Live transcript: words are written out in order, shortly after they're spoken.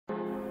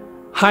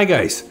Hi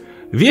guys,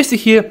 Viesti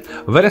here,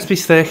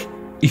 Velian.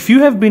 If you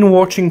have been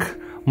watching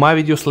my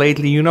videos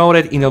lately, you know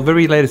that in a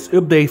very latest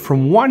update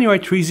from One UI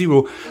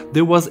 3.0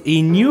 there was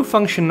a new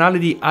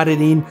functionality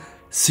added in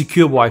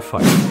Secure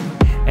Wi-Fi.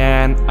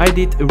 And I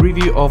did a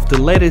review of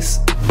the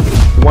latest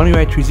One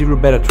UI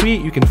 3.0 Beta 3,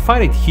 you can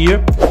find it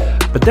here.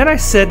 But then I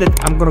said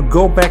that I'm gonna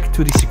go back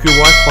to the Secure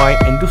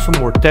Wi-Fi and do some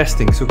more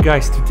testing. So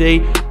guys, today,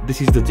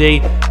 this is the day.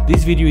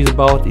 This video is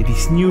about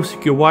this new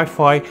Secure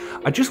Wi-Fi.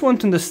 I just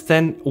want to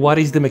understand what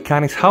is the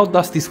mechanics, how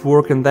does this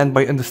work, and then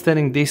by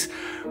understanding this,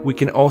 we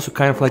can also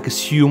kind of like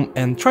assume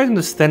and try to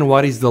understand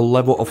what is the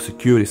level of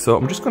security. So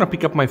I'm just gonna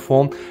pick up my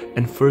phone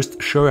and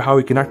first show you how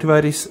you can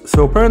activate this.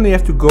 So apparently you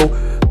have to go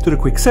to the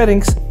quick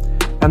settings,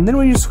 and then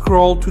when you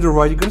scroll to the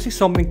right, you're gonna see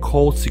something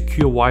called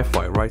Secure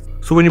Wi-Fi, right?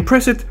 So when you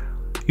press it,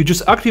 you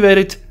just activate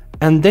it,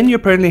 and then you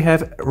apparently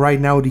have right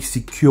now the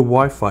Secure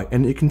Wi-Fi.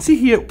 And you can see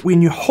here,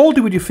 when you hold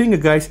it with your finger,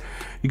 guys,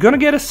 you're gonna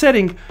get a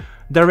setting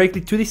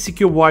directly to the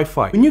Secure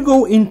Wi-Fi. When you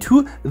go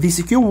into the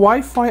Secure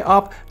Wi-Fi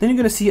app, then you're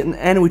gonna see an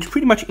N, which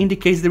pretty much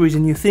indicates there is a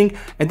new thing.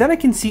 And then I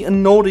can see a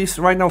notice.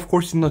 Right now, of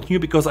course, it's not new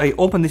because I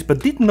opened this, but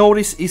did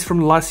notice is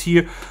from last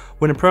year,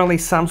 when apparently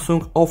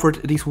Samsung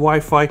offered these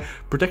Wi-Fi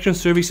protection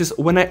services.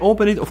 When I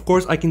open it, of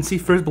course, I can see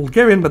first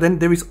Bulgarian, but then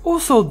there is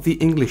also the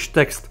English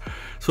text.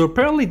 So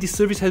apparently this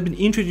service has been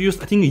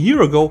introduced, I think, a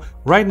year ago.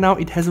 Right now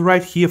it has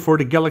arrived here for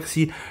the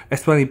Galaxy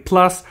S20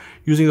 Plus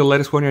using the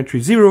latest One UI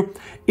 3.0,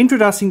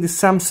 introducing the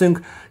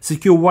Samsung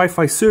Secure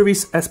Wi-Fi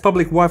service, as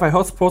public Wi-Fi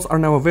hotspots are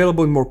now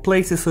available in more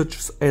places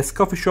such as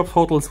coffee shops,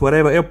 hotels,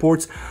 whatever,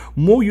 airports.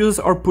 More users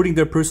are putting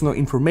their personal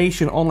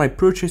information, online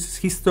purchases,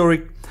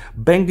 historic,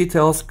 bank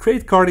details,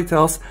 credit card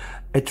details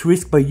at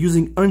risk by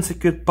using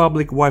unsecured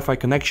public Wi-Fi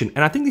connection.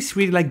 And I think this is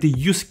really like the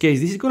use case.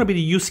 This is going to be the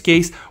use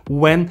case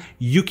when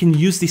you can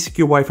use this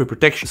secure Wi-Fi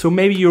protection. So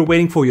maybe you're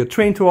waiting for your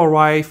train to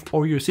arrive,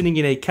 or you're sitting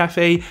in a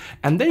cafe,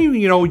 and then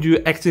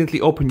you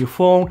accidentally open your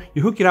phone,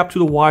 you hook it up to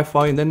the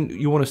Wi-Fi, and then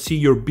you want to see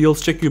your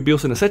bills, check your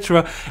bills, and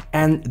etc.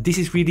 And this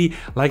is really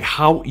like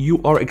how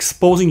you are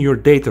exposing your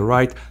data,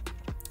 right?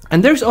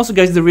 And there's also,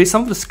 guys,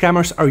 some of the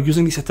scammers are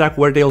using this attack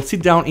where they'll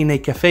sit down in a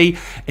cafe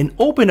and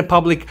open a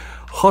public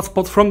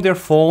hotspot from their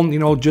phone,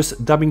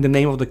 just dubbing the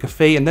name of the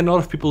cafe, and then a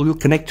lot of people will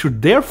connect to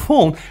their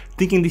phone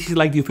thinking this is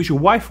like the official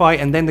Wi-Fi,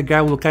 and then the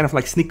guy will kind of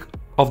like sneak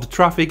off the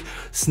traffic,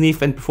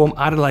 sniff, and perform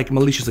other like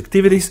malicious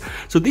activities.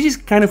 So this is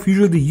kind of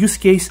usually the use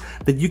case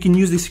that you can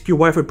use the Secure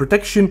Wi-Fi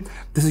protection.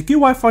 The Secure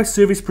Wi-Fi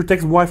service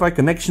protects Wi-Fi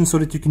connections so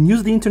that you can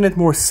use the internet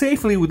more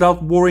safely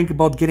without worrying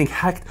about getting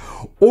hacked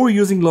or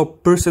using low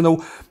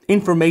personal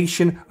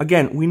information.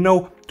 Again, we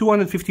know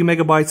 250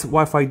 megabytes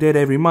Wi-Fi data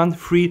every month,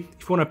 free.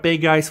 If you want to pay,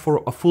 guys,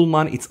 for a full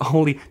month, it's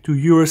only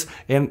 €2,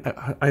 and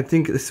I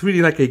think it's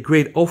really like a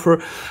great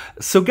offer.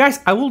 So guys,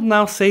 I will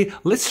now say,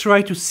 let's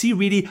try to see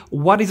really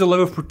what is the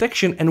level of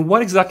protection and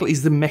what exactly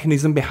is the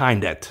mechanism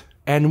behind that.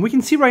 And we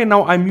can see right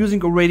now I'm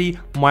using already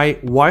my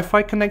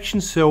Wi-Fi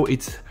connection, so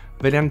it's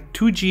Velian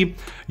 2G.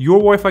 Your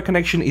Wi-Fi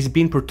connection is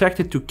being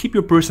protected to keep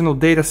your personal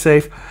data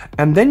safe.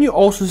 And then you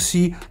also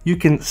see you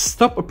can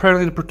stop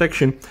apparently the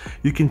protection.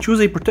 You can choose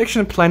a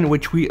protection plan,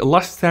 which we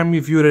last time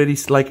reviewed it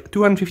is like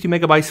 250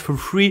 megabytes for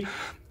free.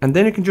 And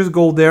then you can just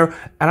go there,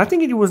 and I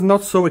think it was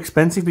not so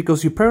expensive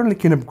because you apparently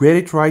can upgrade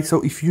it, right?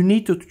 So if you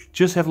need to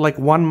just have like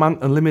 1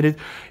 month unlimited,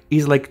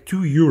 is like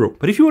 €2.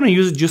 But if you want to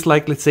use it just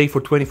like, let's say, for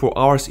 24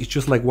 hours, it's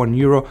just like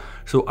 €1.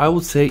 So I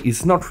would say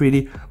it's not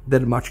really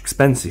that much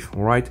expensive,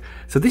 all right?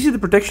 So this is the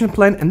protection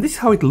plan, and this is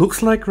how it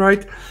looks like,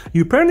 right?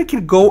 You apparently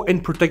can go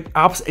and protect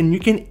apps, and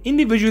you can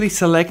individually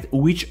select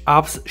which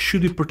apps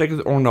should be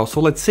protected or not. So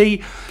let's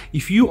say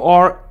if you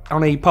are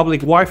on a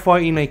public Wi-Fi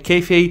in a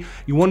cafe,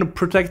 you want to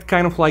protect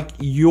kind of like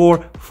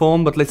your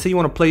phone, but let's say you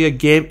want to play a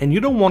game and you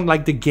don't want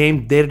like the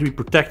game data to be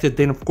protected,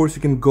 then of course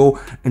you can go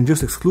and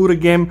just exclude a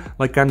game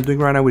like I'm doing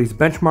right now with this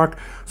benchmark.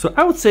 So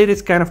I would say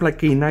that's kind of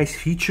like a nice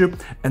feature.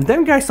 And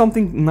then, guys,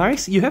 something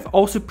nice, you have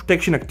also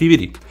protection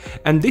activity,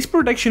 and this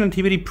protection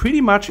activity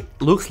pretty much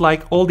looks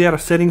like all the other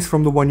settings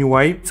from the One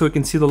UI. So you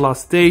can see the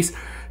last days,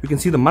 you can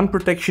see the month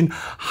protection,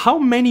 how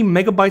many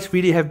megabytes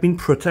really have been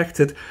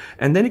protected,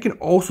 and then you can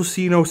also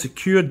see,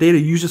 secure data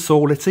usage. So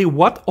let's say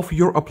what of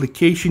your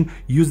application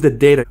use the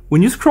data.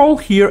 When you scroll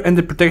here and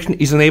the protection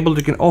is enabled,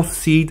 you can also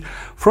see it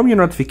from your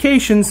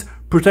notifications,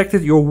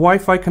 protected, your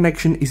Wi-Fi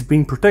connection is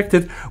being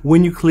protected.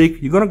 When you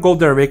click, you're gonna go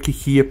directly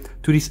here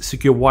to this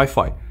Secure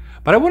Wi-Fi.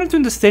 But I wanted to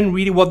understand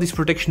really what this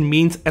protection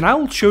means, and I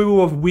will show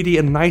you really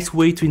a nice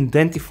way to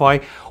identify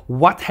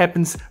what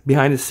happens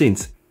behind the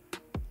scenes.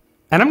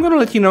 And I'm gonna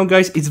let you know,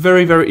 guys, it's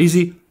very, very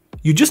easy.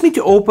 You just need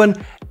to open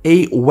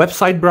a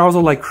website browser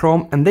like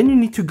Chrome, and then you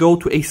need to go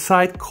to a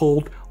site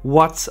called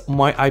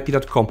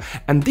whatsmyip.com,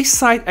 and this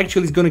site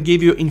actually is going to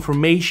give you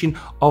information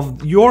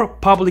of your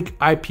public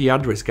IP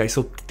address, guys.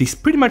 So this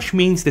pretty much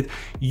means that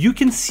you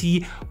can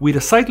see with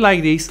a site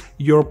like this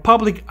your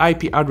public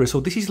IP address. So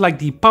this is like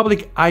the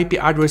public IP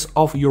address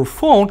of your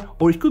phone,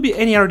 or it could be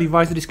any other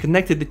device that is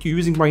connected that you're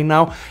using right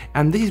now,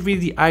 and this is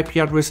really the IP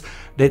address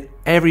that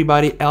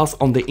everybody else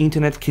on the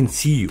internet can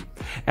see you.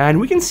 And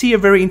we can see a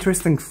very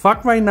interesting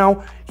fact right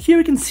now. Here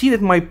we can see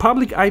that my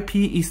public IP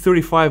is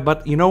 35,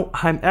 but you know,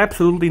 I'm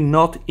absolutely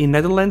not in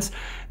Netherlands.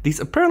 This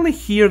apparently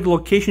here, the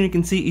location you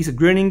can see is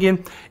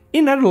Groningen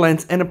in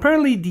Netherlands, and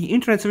apparently the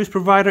internet service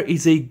provider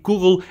is a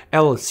Google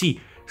LLC.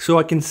 So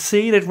I can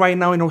say that right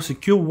now, you know,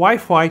 Secure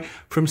Wi-Fi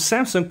from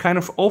Samsung kind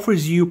of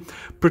offers you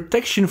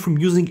protection from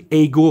using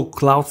a Google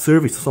Cloud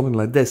service or something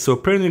like this. So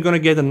apparently you're gonna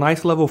get a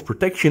nice level of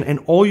protection, and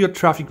all your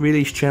traffic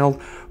really is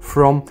channeled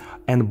from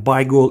and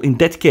by Google. In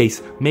that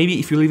case, maybe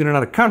if you live in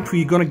another country,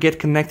 you're gonna get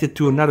connected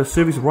to another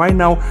service. Right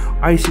now,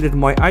 I see that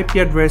my IP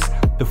address,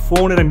 the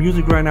phone that I'm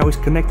using right now, is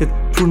connected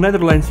through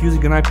Netherlands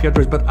using an IP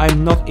address, but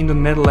I'm not in the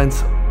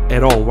Netherlands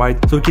at all, right?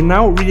 So we can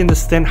now really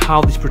understand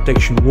how this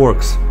protection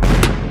works.